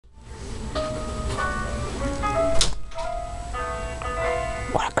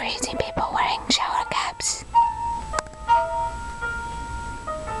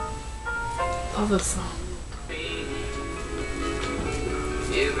this song.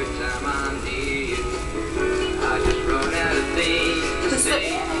 Every time I'm near you, I just run out of things to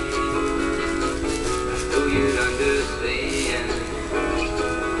say. I know you'd understand.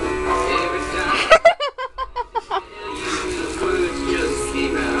 Every time I tell you, the words just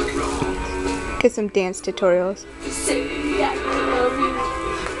came out wrong. Get some dance tutorials. Say I love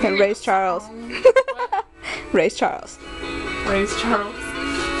you. And Ray Charles. Ray Charles. Ray Charles.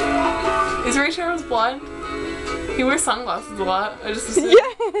 Is Ray Charles blind? He wears sunglasses a lot. I just assume.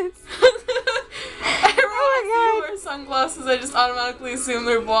 Yes! Everyone who wears sunglasses, I just automatically assume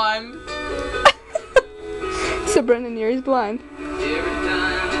they're blind. So Brendan, you're blind. Every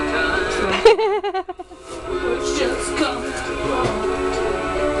time Words just come out wrong.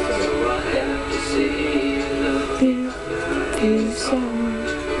 so I have to say love.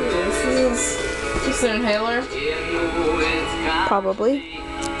 This is just an inhaler. Yeah, I know it's kind Probably.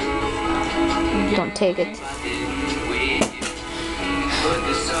 Don't take it. I didn't wait you, but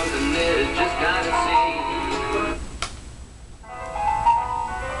there's something that I just gotta say.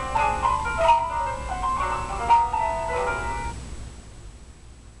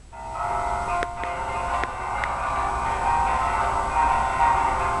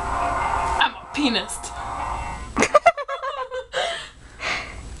 I'm a pianist.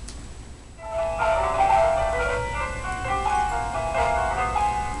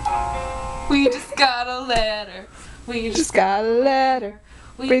 We just got a letter. We just Just got a letter.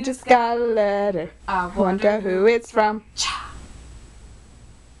 We just got a letter. I Wonder who it's from. It's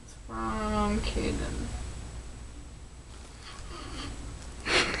from Caden.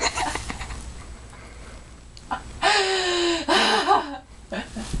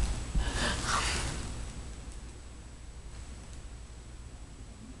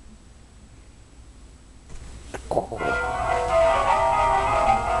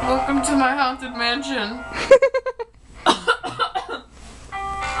 Welcome to my haunted mansion.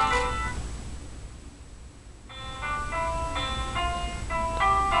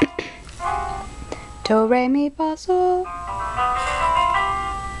 Do re mi fa sol.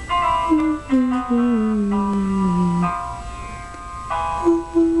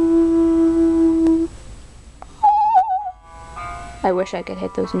 I wish I could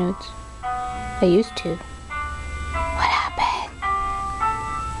hit those notes. I used to. What happened?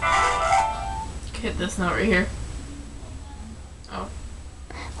 Hit this note right here. Oh.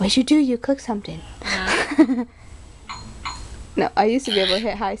 What'd you do? You cooked something. Yeah. No, I used to be able to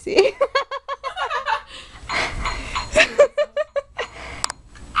hit high C.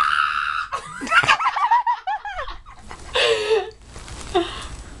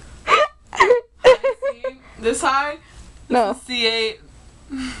 This high? No, C8.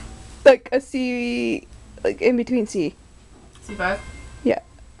 like a C, like in between C. C5? Yeah.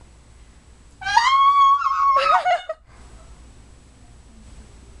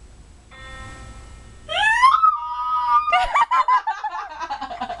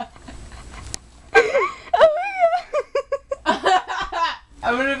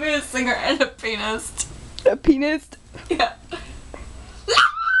 I'm gonna be a singer and a pianist. A pianist. Yeah.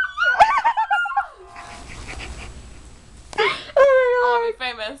 Oh I'll my be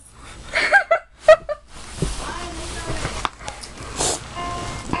famous.